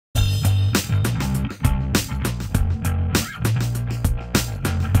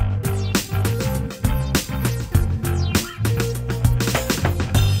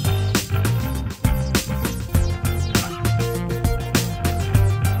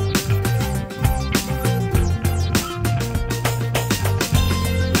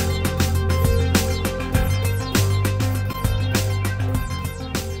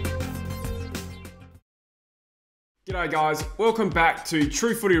G'day guys, welcome back to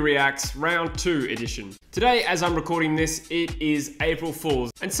True Footy Reacts Round 2 edition. Today, as I'm recording this, it is April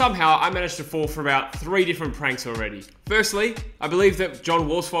Fool's, and somehow I managed to fall for about 3 different pranks already. Firstly, I believe that John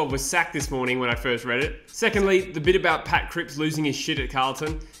Worsfold was sacked this morning when I first read it. Secondly, the bit about Pat Cripps losing his shit at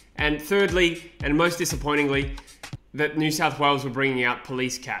Carlton. And thirdly, and most disappointingly, that New South Wales were bringing out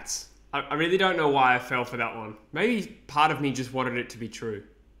police cats. I really don't know why I fell for that one. Maybe part of me just wanted it to be true.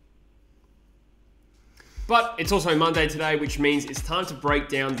 But it's also Monday today, which means it's time to break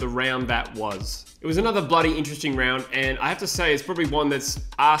down the round that was. It was another bloody interesting round, and I have to say it's probably one that's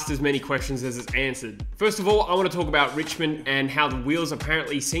asked as many questions as it's answered. First of all, I want to talk about Richmond and how the wheels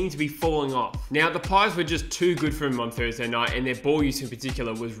apparently seem to be falling off. Now, the Pies were just too good for them on Thursday night, and their ball use in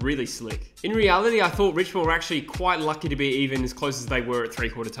particular was really slick. In reality, I thought Richmond were actually quite lucky to be even as close as they were at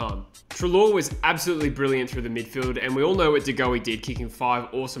three-quarter time. Treloar was absolutely brilliant through the midfield, and we all know what De Goey did, kicking 5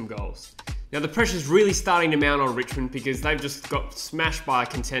 awesome goals. Now, the pressure's really starting to mount on Richmond because they've just got smashed by a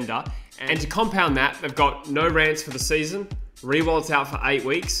contender. And to compound that, they've got no Rance for the season, Riewoldt out for 8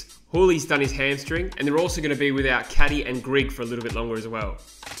 weeks, Hooley's done his hamstring, and they're also going to be without Caddy and Grigg for a little bit longer as well.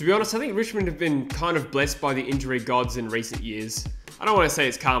 To be honest, I think Richmond have been kind of blessed by the injury gods in recent years. I don't want to say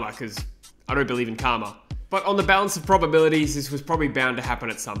it's karma because I don't believe in karma. But on the balance of probabilities, this was probably bound to happen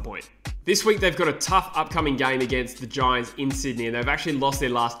at some point. This week, they've got a tough upcoming game against the Giants in Sydney, and they've actually lost their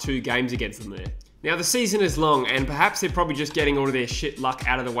last 2 games against them there. Now, the season is long, and perhaps they're probably just getting all of their shit luck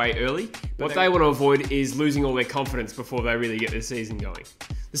out of the way early. What they want to avoid is losing all their confidence before they really get their season going.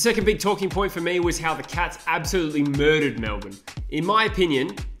 The second big talking point for me was how the Cats absolutely murdered Melbourne. In my opinion,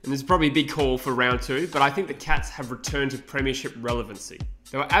 and this is probably a big call for round 2, but I think the Cats have returned to premiership relevancy.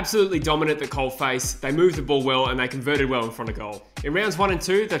 They were absolutely dominant at coalface, they moved the ball well, and they converted well in front of goal. In rounds 1 and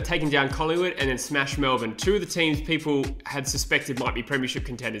 2, they've taken down Collingwood and then smashed Melbourne, 2 of the teams people had suspected might be premiership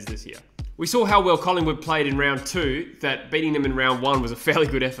contenders this year. We saw how well Collingwood played in round 2, that beating them in round 1 was a fairly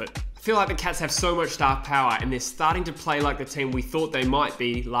good effort. I feel like the Cats have so much star power and they're starting to play like the team we thought they might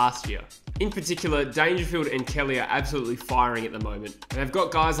be last year. In particular, Dangerfield and Kelly are absolutely firing at the moment. And they've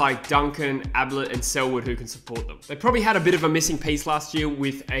got guys like Duncan, Ablett and Selwood who can support them. They probably had a bit of a missing piece last year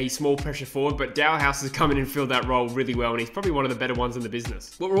with a small pressure forward, but Dowhouse has come in and filled that role really well, and he's probably one of the better ones in the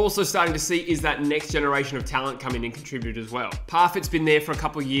business. What we're also starting to see is that next generation of talent come in and contribute as well. Parfitt's been there for a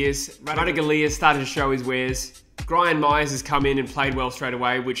couple of years. Radagalia's started to show his wares. Brian Myers has come in and played well straight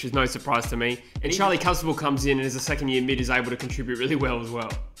away, which is no surprise to me. And Charlie Constable comes in and as a second-year mid is able to contribute really well as well.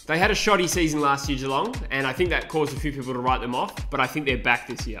 They had a shoddy season last year, Geelong, and I think that caused a few people to write them off, but I think they're back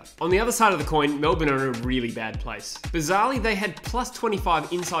this year. On the other side of the coin, Melbourne are in a really bad place. Bizarrely, they had plus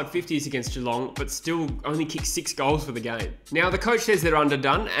 25 inside 50s against Geelong, but still only kicked 6 goals for the game. Now, the coach says they're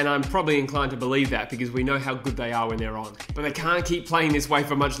underdone, and I'm probably inclined to believe that because we know how good they are when they're on. But they can't keep playing this way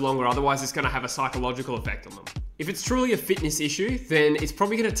for much longer, otherwise it's going to have a psychological effect on them. If it's truly a fitness issue, then it's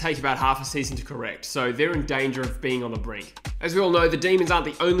probably going to take about half a season to correct, so they're in danger of being on the brink. As we all know, the Demons aren't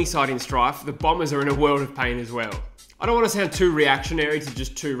the only side in strife, the Bombers are in a world of pain as well. I don't want to sound too reactionary to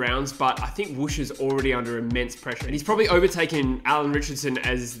just 2 rounds, but I think Woosh is already under immense pressure, and he's probably overtaken Alan Richardson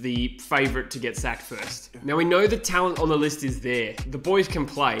as the favourite to get sacked first. Now, we know the talent on the list is there. The boys can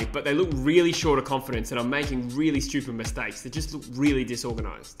play, but they look really short of confidence and are making really stupid mistakes. They just look really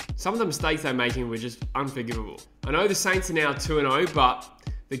disorganised. Some of the mistakes they're making were just unforgivable. I know the Saints are now 2-0, but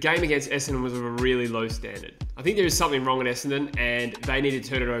the game against Essendon was of a really low standard. I think there is something wrong at Essendon, and they need to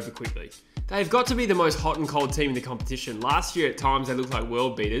turn it over quickly. They've got to be the most hot and cold team in the competition. Last year, at times, they looked like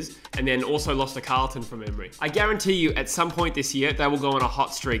world beaters, and then also lost to Carlton from memory. I guarantee you, at some point this year, they will go on a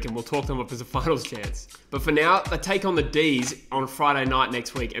hot streak, and we'll talk them up as a finals chance. But for now, they take on the Dees on Friday night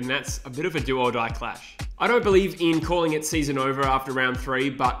next week, and that's a bit of a do-or-die clash. I don't believe in calling it season over after round 3,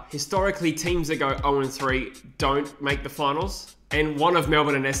 but historically, teams that go 0-3 don't make the finals. And one of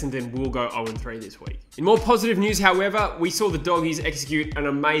Melbourne and Essendon will go 0-3 this week. In more positive news, however, we saw the Doggies execute an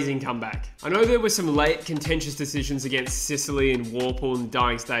amazing comeback. I know there were some late contentious decisions against Sicily and Warple in the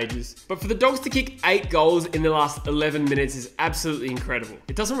dying stages, but for the Dogs to kick 8 goals in the last 11 minutes is absolutely incredible.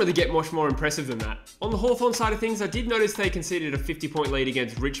 It doesn't really get much more impressive than that. On the Hawthorn side of things, I did notice they conceded a 50-point lead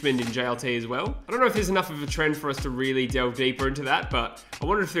against Richmond in JLT as well. I don't know if there's enough of a trend for us to really delve deeper into that, but I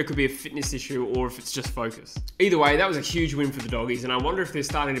wonder if there could be a fitness issue or if it's just focus. Either way, that was a huge win for the Doggies, and I wonder if they're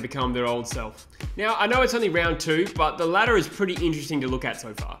starting to become their old self. Now, I know it's only round 2, but the ladder is pretty interesting to look at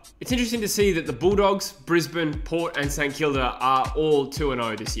so far. It's interesting to see that the Bulldogs, Brisbane, Port and St Kilda are all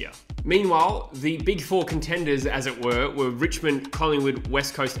 2-0 this year. Meanwhile, the big 4 contenders, as it were Richmond, Collingwood,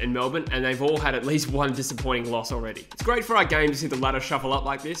 West Coast and Melbourne, and they've all had at least one disappointing loss already. It's great for our game to see the ladder shuffle up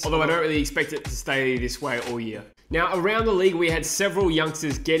like this, although I don't really expect it to stay this way all year. Now, around the league, we had several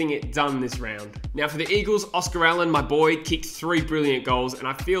youngsters getting it done this round. Now, for the Eagles, Oscar Allen, my boy, kicked 3 brilliant goals, and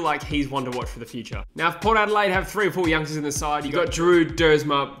I feel like he's one to watch for the future. Now, if Port Adelaide have 3 or 4 youngsters in the side, you got Drew,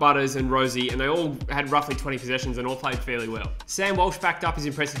 Dersma, Butters, and Rosie, and they all had roughly 20 possessions and all played fairly well. Sam Walsh backed up his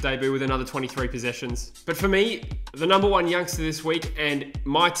impressive debut with another 23 possessions. But for me, the number 1 youngster this week, and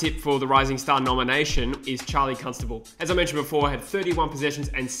my tip for the Rising Star nomination, is Charlie Constable. As I mentioned before, had 31 possessions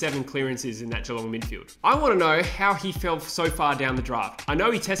and 7 clearances in that Geelong midfield. I want to know how he fell so far down the draft. I know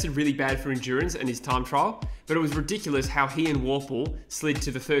he tested really bad for endurance and his time trial, but it was ridiculous how he and Warple slid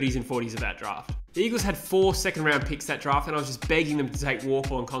to the 30s and 40s of that draft. The Eagles had 4 second-round picks that draft, and I was just begging them to take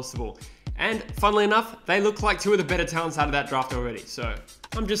Warple and Constable. And funnily enough, they look like 2 of the better talents out of that draft already. So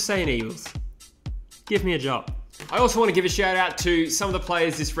I'm just saying, Eagles, give me a job. I also want to give a shout out to some of the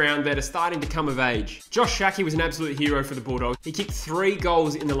players this round that are starting to come of age. Josh Shackey was an absolute hero for the Bulldogs. He kicked 3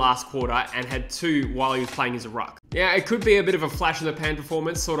 goals in the last quarter and had 2 while he was playing as a ruck. Yeah, it could be a bit of a flash in the pan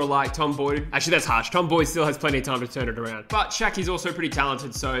performance, sort of like Tom Boyd. Actually, that's harsh. Tom Boyd still has plenty of time to turn it around. But Shackey's also pretty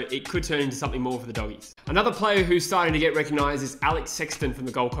talented, so it could turn into something more for the Doggies. Another player who's starting to get recognised is Alex Sexton from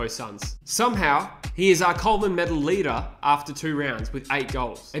the Gold Coast Suns. Somehow, he is our Coleman medal leader after 2 rounds with 8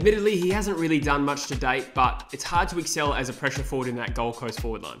 goals. Admittedly, he hasn't really done much to date, but it's hard to excel as a pressure forward in that Gold Coast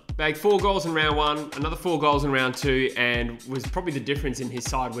forward line. Bagged 4 goals in round 1, another 4 goals in round 2, and was probably the difference in his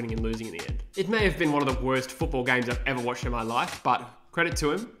side winning and losing in the end. It may have been one of the worst football games I've ever watched in my life, but credit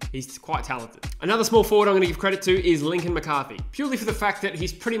to him, he's quite talented. Another small forward I'm going to give credit to is Lincoln McCarthy, purely for the fact that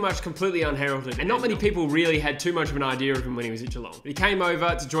he's pretty much completely unheralded, and not many people really had too much of an idea of him when he was at Geelong. But he came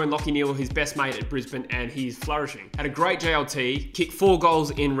over to join Lachie Neale, his best mate at Brisbane, and he's flourishing. Had a great JLT, kicked 4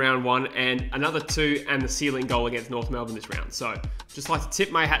 goals in round 1, and another 2 and the ceiling goal against North Melbourne this round. So, just like to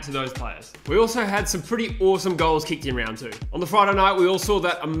tip my hat to those players. We also had some pretty awesome goals kicked in round 2. On the Friday night, we all saw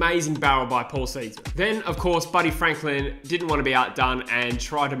that amazing barrel by Paul Caesar. Then, of course, Buddy Franklin didn't want to be outdone and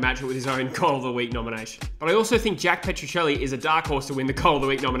tried to match it with his own Goal of the Week nomination. But I also think Jack Petruccelli is a dark horse to win the Goal of the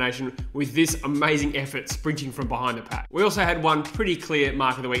Week nomination with this amazing effort sprinting from behind the pack. We also had one pretty clear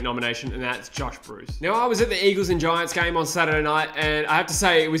Mark of the Week nomination, and that's Josh Bruce. Now, I was at the Eagles and Giants game on Saturday night, and I have to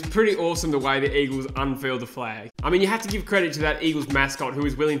say it was pretty awesome the way the Eagles unfurled the flag. I mean, you have to give credit to that Eagles mascot who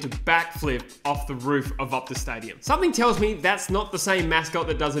was willing to backflip off the roof of Optus Stadium. Something tells me that's not the same mascot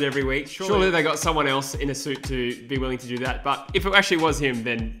that does it every week. Surely they got someone else in a suit to be willing to do that, but if it actually was him,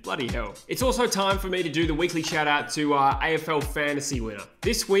 then bloody hell. It's also time for me to do the weekly shout out to our AFL fantasy winner.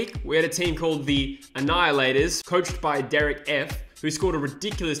 This week, we had a team called the Annihilators, coached by Derek F., who scored a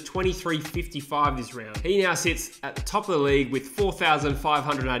ridiculous 23.55 this round. He now sits at the top of the league with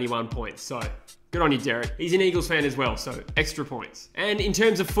 4,581 points, so good on you, Derek. He's an Eagles fan as well, so extra points. And in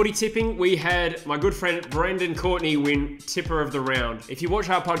terms of footy tipping, we had my good friend Brendan Courtney win Tipper of the Round. If you watch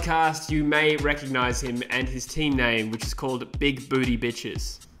our podcast, you may recognize him and his team name, which is called Big Booty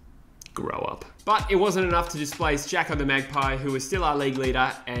Bitches. Grow up. But it wasn't enough to displace Jacko the Magpie, who is still our league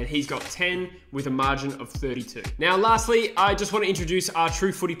leader, and he's got 10 with a margin of 32. Now, lastly, I just want to introduce our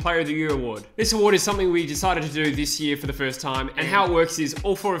True Footy Player of the Year award. This award is something we decided to do this year for the first time, and how it works is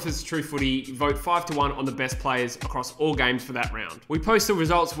all 4 of us at True Footy vote 5-1 on the best players across all games for that round. We post the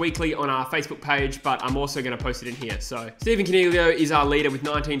results weekly on our Facebook page, but I'm also going to post it in here. So, Stephen Canelio is our leader with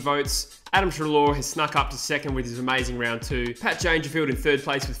 19 votes. Adam Treloar has snuck up to second with his amazing round 2. Pat Dangerfield in 3rd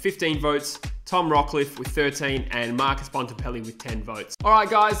place with 15 votes. Tom Rockcliffe with 13, and Marcus Bontempelli with 10 votes. Alright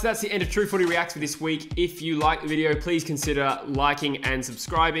guys, that's the end of True Footy Reacts for this week. If you like the video, please consider liking and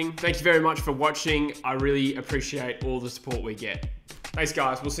subscribing. Thank you very much for watching. I really appreciate all the support we get. Thanks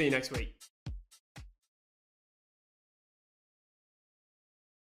guys, we'll see you next week.